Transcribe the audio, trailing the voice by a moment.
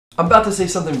I'm about to say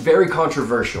something very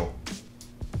controversial.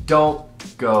 Don't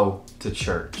go to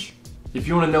church. If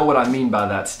you want to know what I mean by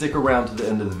that, stick around to the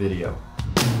end of the video.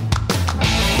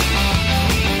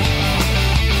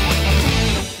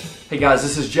 Hey guys,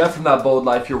 this is Jeff from That Bold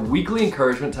Life, your weekly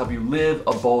encouragement to help you live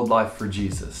a bold life for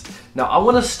Jesus. Now I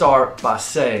want to start by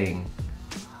saying,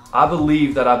 I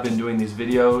believe that I've been doing these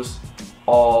videos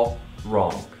all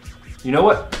wrong. You know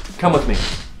what? Come with me.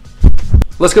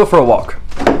 Let's go for a walk.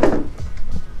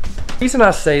 The reason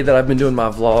I say that I've been doing my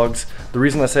vlogs, the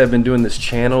reason I say I've been doing this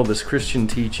channel, this Christian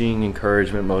teaching,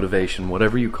 encouragement, motivation,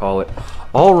 whatever you call it,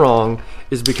 all wrong,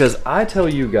 is because I tell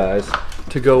you guys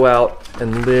to go out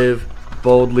and live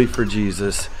boldly for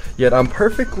Jesus, yet I'm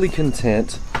perfectly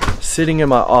content sitting in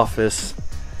my office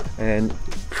and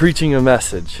preaching a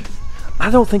message.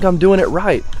 I don't think I'm doing it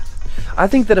right. I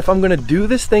think that if I'm going to do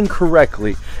this thing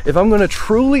correctly, if I'm going to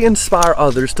truly inspire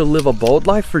others to live a bold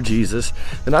life for Jesus,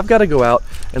 then I've got to go out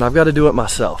and I've got to do it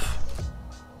myself.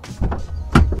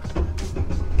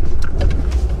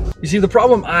 You see, the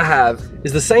problem I have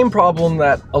is the same problem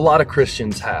that a lot of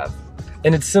Christians have,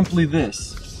 and it's simply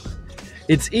this.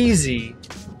 It's easy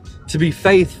to be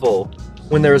faithful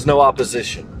when there is no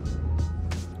opposition,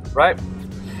 right?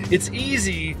 It's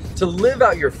easy to live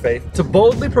out your faith, to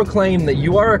boldly proclaim that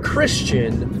you are a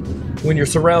Christian when you're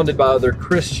surrounded by other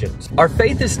Christians. Our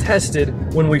faith is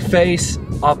tested when we face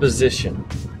opposition.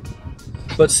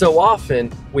 But so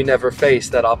often, we never face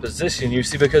that opposition, you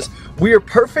see, because we are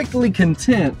perfectly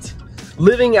content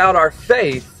living out our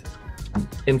faith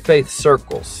in faith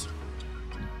circles.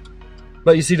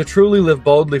 But you see, to truly live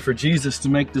boldly for Jesus, to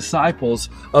make disciples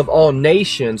of all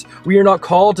nations, we are not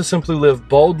called to simply live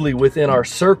boldly within our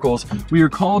circles. We are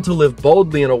called to live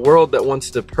boldly in a world that wants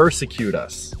to persecute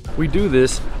us. We do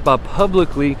this by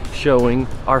publicly showing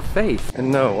our faith.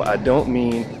 And no, I don't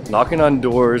mean knocking on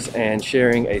doors and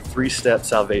sharing a 3-step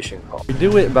salvation call. We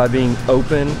do it by being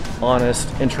open, honest,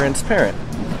 and transparent.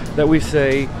 That we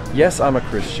say, yes, I'm a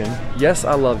Christian. Yes,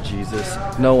 I love Jesus.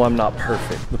 No, I'm not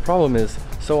perfect. The problem is,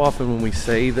 so often when we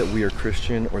say that we are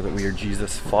Christian or that we are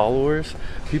Jesus followers,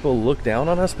 people look down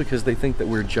on us because they think that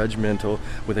we're judgmental,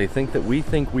 or they think that we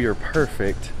think we are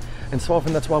perfect. And so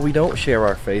often that's why we don't share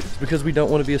our faith, because we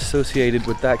don't want to be associated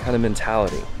with that kind of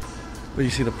mentality. But you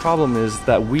see, the problem is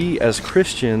that we as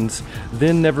Christians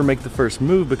then never make the first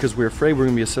move because we're afraid we're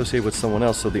going to be associated with someone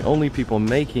else. So the only people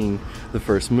making the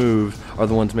first move are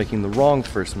the ones making the wrong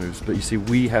first moves. But you see,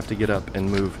 we have to get up and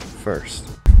move first.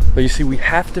 But you see, we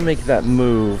have to make that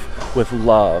move with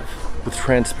love, with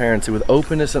transparency, with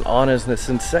openness and honestness,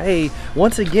 and say,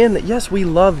 once again, that yes, we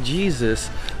love Jesus.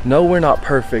 No, we're not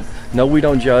perfect. No, we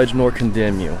don't judge nor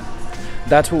condemn you.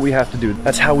 That's what we have to do.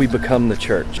 That's how we become the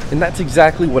church. And that's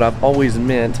exactly what I've always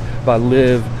meant by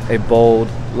live a bold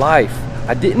life.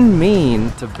 I didn't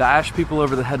mean to bash people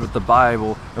over the head with the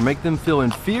Bible or make them feel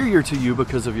inferior to you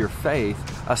because of your faith.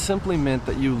 I simply meant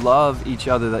that you love each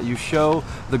other, that you show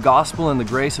the gospel and the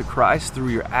grace of Christ through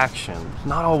your actions,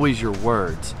 not always your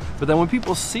words. But then when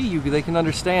people see you, they can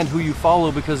understand who you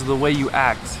follow because of the way you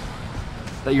act.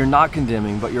 That you're not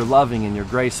condemning, but you're loving and you're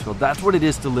graceful. That's what it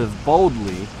is to live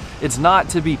boldly. It's not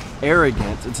to be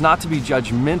arrogant, it's not to be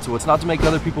judgmental, it's not to make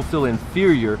other people feel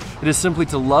inferior. It is simply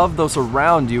to love those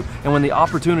around you, and when the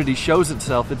opportunity shows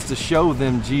itself, it's to show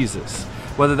them Jesus.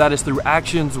 Whether that is through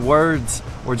actions, words,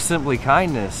 or simply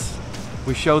kindness,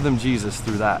 we show them Jesus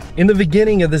through that. In the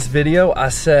beginning of this video, I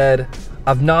said,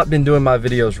 I've not been doing my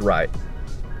videos right.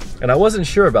 And I wasn't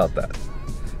sure about that.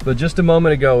 But just a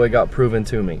moment ago, it got proven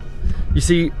to me. You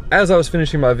see, as I was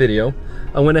finishing my video,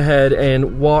 I went ahead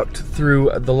and walked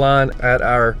through the line at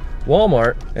our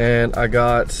Walmart and I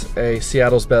got a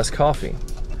Seattle's Best coffee.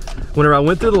 Whenever I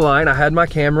went through the line, I had my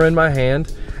camera in my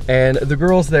hand and the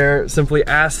girls there simply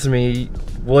asked me,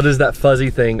 what is that fuzzy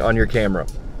thing on your camera?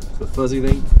 The fuzzy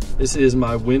thing? This is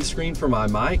my windscreen for my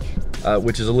mic,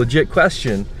 which is a legit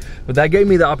question. But that gave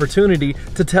me the opportunity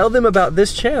to tell them about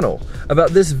this channel,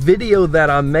 about this video that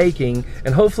I'm making,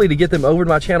 and hopefully to get them over to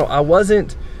my channel. I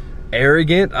wasn't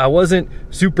arrogant, I wasn't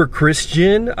super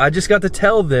Christian. I just got to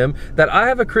tell them that I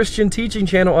have a Christian teaching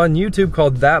channel on YouTube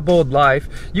called That Bold Life.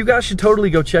 You guys should totally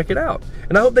go check it out.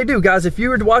 And I hope they do. Guys, if you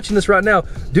were watching this right now,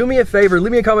 do me a favor,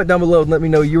 leave me a comment down below and let me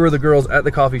know you were the girls at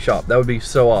the coffee shop. That would be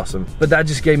so awesome. But that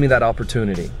just gave me that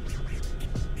opportunity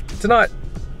to not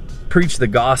preach the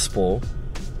gospel,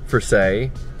 per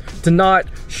se, to not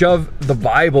shove the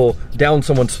Bible down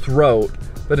someone's throat,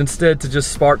 but instead to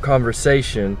just spark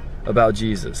conversation about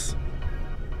Jesus.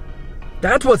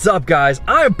 That's what's up, guys.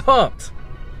 I'm pumped.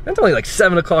 It's only like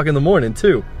 7 o'clock in the morning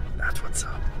too. That's what's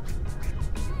up.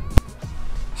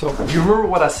 So, do you remember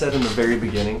what I said in the very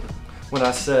beginning? When I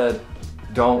said,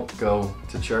 don't go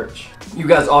to church. You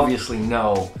guys obviously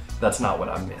know that's not what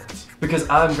I meant. Because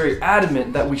I'm very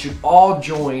adamant that we should all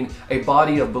join a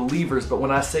body of believers, but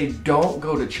when I say don't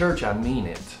go to church, I mean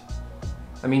it.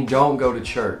 I mean, don't go to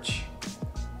church.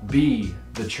 Be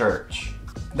the church.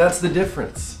 That's the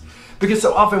difference. Because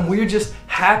so often we're just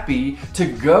happy to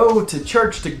go to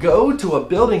church, to go to a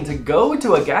building, to go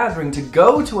to a gathering, to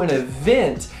go to an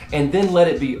event, and then let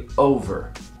it be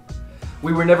over.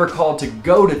 We were never called to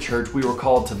go to church, we were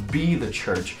called to be the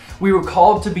church. We were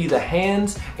called to be the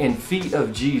hands and feet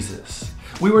of Jesus.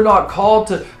 We were not called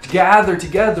to gather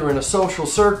together in a social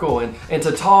circle and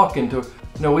to talk and to...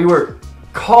 No, we were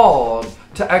called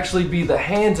to actually be the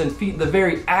hands and feet, the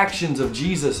very actions of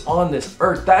Jesus on this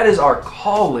earth. That is our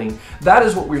calling. That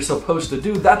is what we're supposed to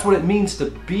do. That's what it means to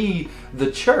be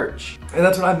the church. And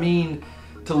that's what I mean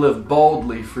to live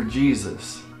boldly for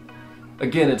Jesus.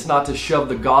 Again, it's not to shove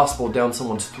the gospel down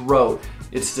someone's throat.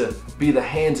 It's to be the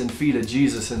hands and feet of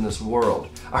Jesus in this world.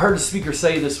 I heard a speaker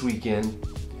say this weekend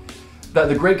that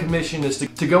the Great Commission is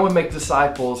to go and make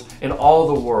disciples in all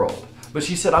the world. But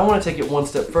she said, I want to take it one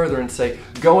step further and say,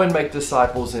 go and make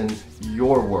disciples in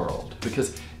your world.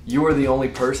 Because you are the only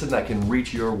person that can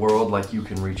reach your world like you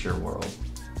can reach your world.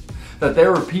 That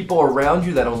there are people around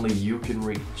you that only you can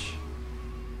reach.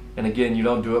 And again, you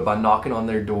don't do it by knocking on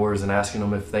their doors and asking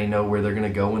them if they know where they're going to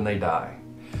go when they die.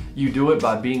 You do it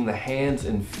by being the hands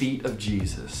and feet of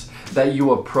Jesus. That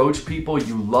you approach people,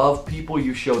 you love people,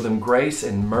 you show them grace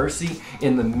and mercy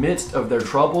in the midst of their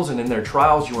troubles and in their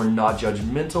trials. You are not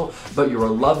judgmental, but you are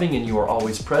loving and you are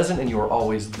always present and you are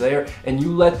always there. And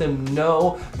you let them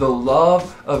know the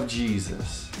love of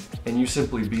Jesus. And you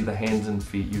simply be the hands and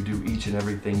feet. You do each and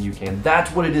everything you can.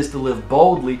 That's what it is to live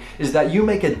boldly, is that you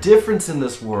make a difference in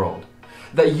this world.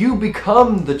 That you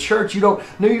become the church. You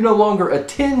no longer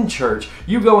attend church.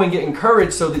 You go and get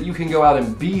encouraged so that you can go out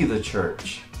and be the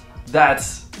church.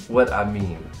 That's what I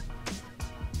mean.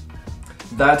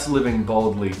 That's living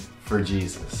boldly for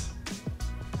Jesus.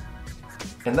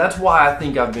 And that's why I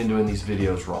think I've been doing these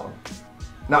videos wrong.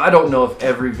 Now, I don't know if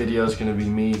every video is going to be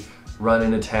me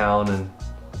running to town and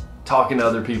talking to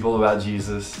other people about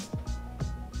Jesus.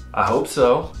 I hope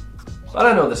so. But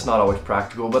I know that's not always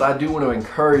practical, but I do want to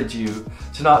encourage you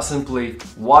to not simply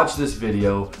watch this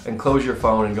video and close your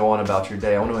phone and go on about your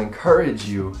day. I want to encourage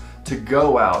you to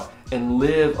go out and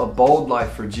live a bold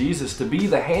life for Jesus, to be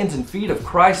the hands and feet of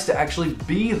Christ, to actually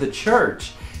be the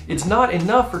church. It's not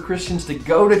enough for Christians to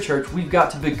go to church. We've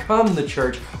got to become the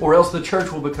church, or else the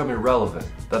church will become irrelevant.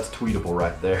 That's tweetable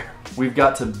right there. We've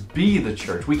got to be the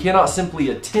church. We cannot simply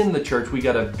attend the church. We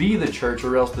got to be the church,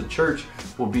 or else the church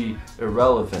will be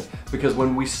irrelevant. Because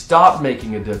when we stop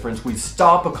making a difference, we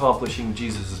stop accomplishing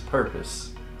Jesus'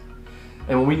 purpose.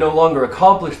 And when we no longer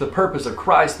accomplish the purpose of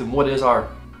Christ, then what is our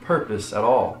purpose at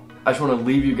all? I just want to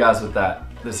leave you guys with that.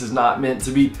 This is not meant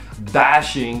to be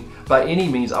bashing by any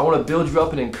means. I want to build you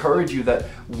up and encourage you that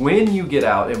when you get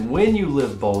out and when you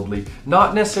live boldly,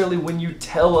 not necessarily when you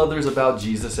tell others about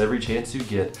Jesus every chance you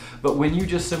get, but when you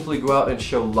just simply go out and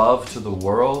show love to the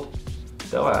world,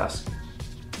 they'll ask.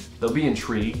 They'll be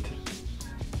intrigued.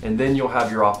 And then you'll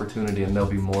have your opportunity and they'll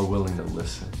be more willing to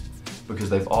listen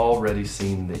because they've already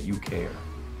seen that you care.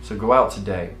 So go out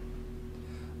today.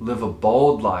 Live a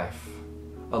bold life,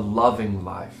 a loving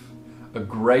life, a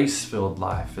grace-filled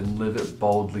life, and live it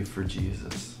boldly for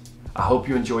Jesus. I hope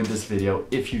you enjoyed this video.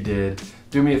 If you did,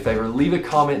 do me a favor, leave a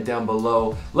comment down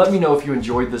below. Let me know if you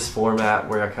enjoyed this format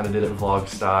where I kind of did it vlog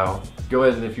style. Go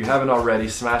ahead and if you haven't already,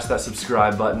 smash that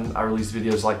subscribe button. I release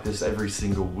videos like this every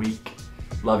single week.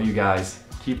 Love you guys.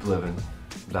 Keep living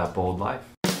that bold life.